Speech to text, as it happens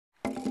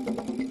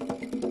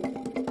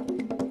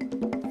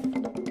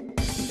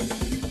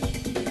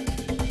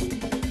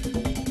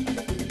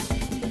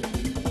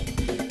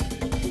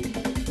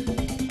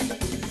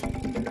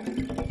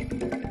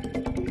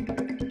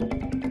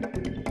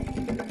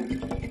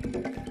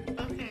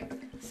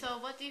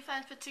do you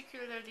find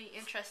particularly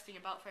interesting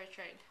about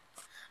Fairtrade?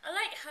 I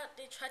like how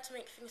they try to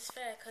make things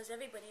fair because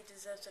everybody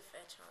deserves a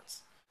fair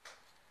chance.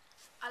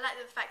 I like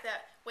the fact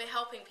that we're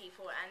helping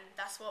people and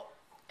that's what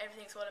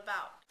everything's all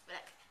about.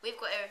 Like,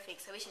 we've got everything,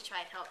 so we should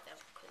try and help them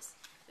because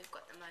we've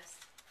got the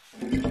most.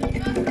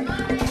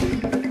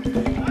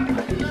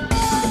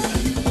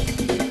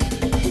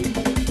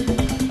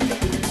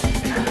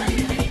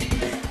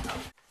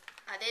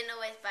 I didn't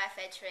always buy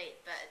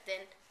Fairtrade, but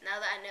then now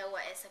that I know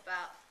what it's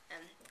about,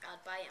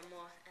 I'd buy it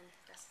more, and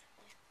that's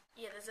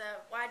Yeah, there's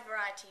a wide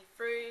variety: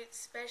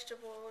 fruits,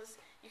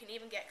 vegetables. You can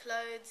even get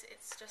clothes.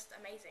 It's just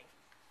amazing.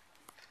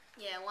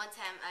 Yeah, one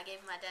time I gave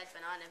my dad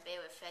banana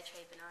beer with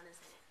Fairtrade bananas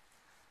in it.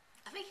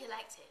 I think he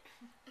liked it.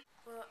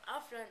 Well,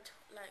 I've learned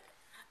like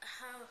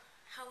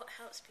how it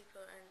helps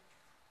people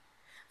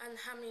and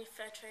how many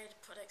Fairtrade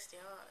products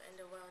there are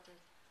in the world and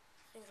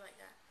things like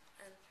that.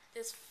 And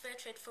there's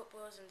Fairtrade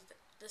footballs and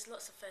there's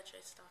lots of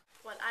Fairtrade stuff.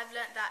 Well, I've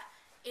learnt that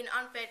in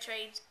unfair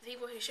trade, the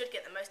people who should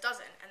get the most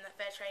doesn't, and that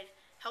Fairtrade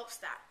helps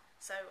that.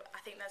 So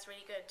I think that's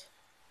really good.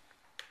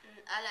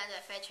 I learned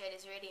that Fairtrade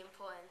is really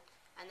important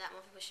and that more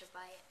people should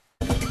buy it.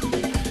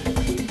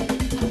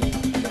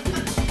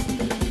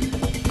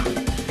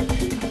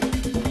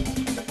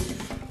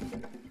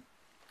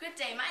 Good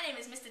day, my name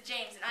is Mr.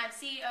 James and I'm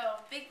CEO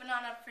of Big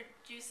Banana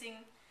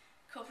Producing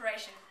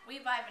Corporation.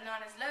 We buy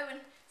bananas low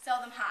and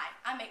sell them high.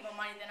 I make more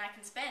money than I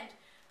can spend,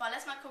 but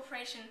unless my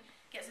corporation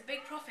gets a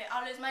big profit,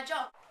 I'll lose my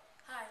job.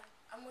 Hi,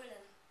 I'm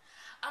William.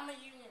 I'm a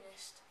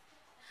unionist.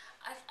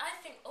 I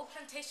think all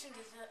plantation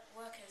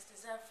workers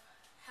deserve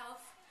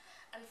health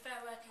and fair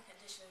working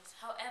conditions.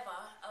 However,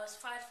 I was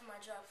fired from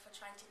my job for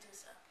trying to do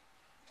so.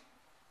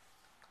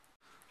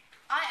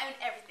 I own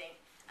everything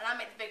and I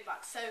make the big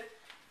bucks, so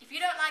if you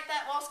don't like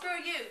that, well,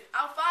 screw you.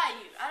 I'll fire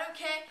you. I don't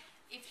care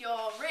if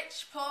you're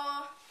rich,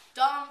 poor,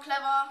 dumb,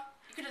 clever.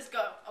 You can just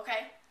go,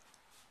 okay?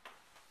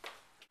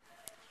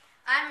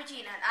 I'm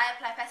Regina and I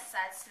apply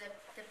pesticides to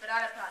the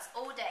banana plants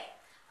all day.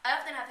 I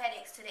often have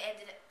headaches at the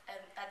end of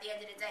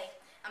the day,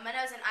 and my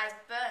nose and eyes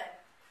burn.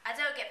 I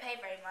don't get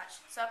paid very much,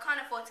 so I can't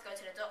afford to go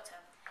to the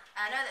doctor.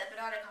 And I know that the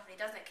banana company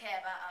doesn't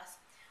care about us,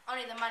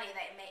 only the money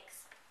that it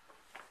makes.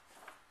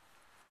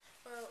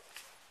 Well,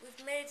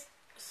 we've made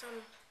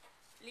some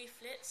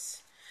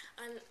leaflets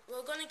and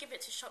we're going to give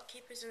it to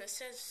shopkeepers, and it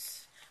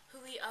says who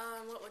we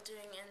are and what we're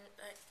doing, and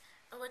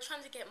we're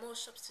trying to get more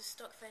shops to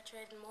stock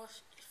Fairtrade and more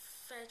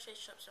Fairtrade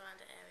shops around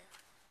the area.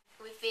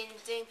 We've been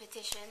doing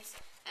petitions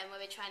and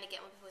where we're trying to get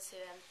more people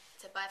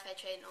to buy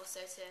Fairtrade and also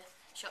to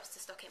shops to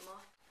stock it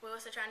more. We're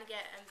also trying to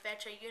get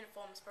Fairtrade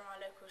uniforms from our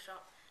local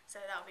shop,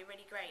 so that would be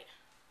really great.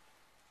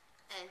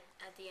 And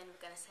at the end we're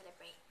going to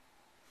celebrate.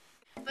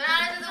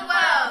 Bananas of the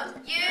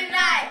world,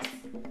 unite!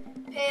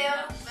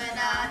 Peel,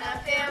 banana,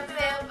 peel,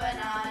 peel,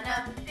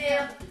 banana,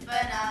 peel,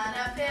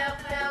 banana, peel,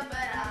 peel,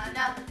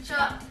 banana,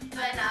 chop,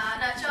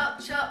 banana, chop,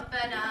 chop,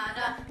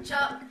 banana,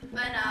 chop,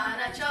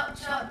 banana, chop,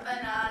 chop,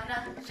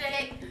 banana,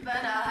 shake,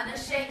 banana,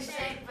 shake,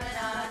 shake,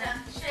 banana,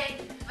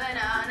 shake,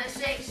 banana,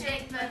 shake,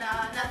 shake,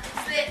 banana,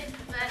 slip,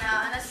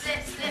 banana,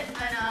 slip, slip,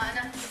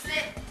 banana,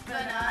 slip,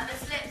 banana,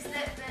 slip,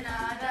 slip,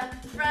 banana,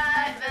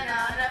 fry,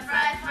 banana,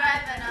 fry,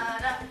 fry,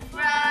 banana,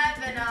 fry,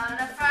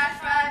 banana, fry,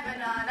 fry,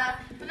 banana,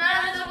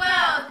 bananas of the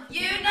world,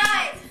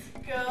 unite!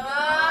 Go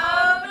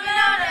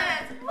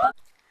bananas!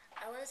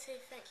 I want to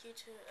say thank you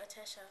to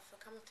Otesha for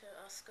coming to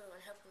our school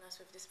and helping us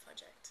with this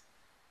project.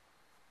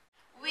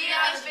 We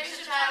are the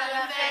Bishop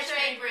Challoner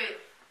Fairtrade Group.